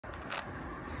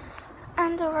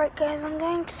And alright guys, I'm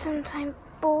going to Sometime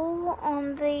Ball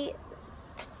on the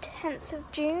 10th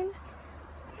of June.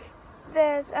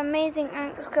 There's amazing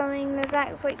acts going, there's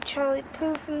acts like Charlie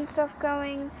Puth and stuff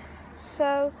going.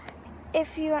 So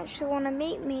if you actually want to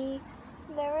meet me,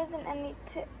 there isn't any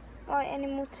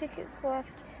more tickets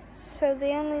left. So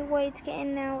the only way to get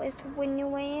in now is to win your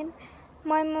way in.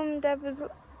 My mum and dad was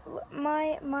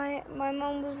my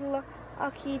mum was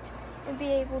lucky to be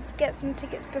able to get some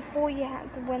tickets before you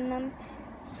had to win them.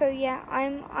 So yeah,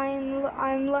 I'm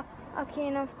lucky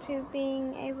enough to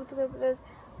being able to go. But there's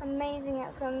amazing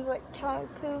acts like Charlie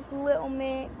Puth, Little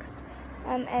Mix,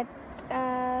 who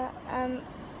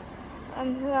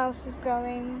else is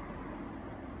going?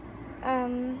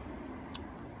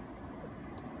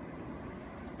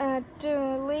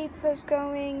 Dua Lipa's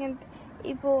going, and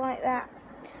people like that.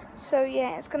 So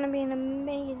yeah, it's gonna be an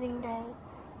amazing day.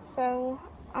 So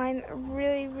I'm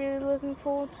really looking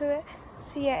forward to it.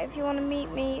 So yeah, if you want to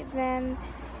meet me, then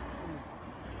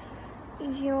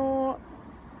you're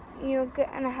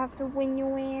gonna have to win your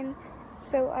way in.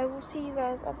 So I will see you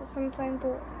guys at the Sometime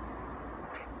Ball.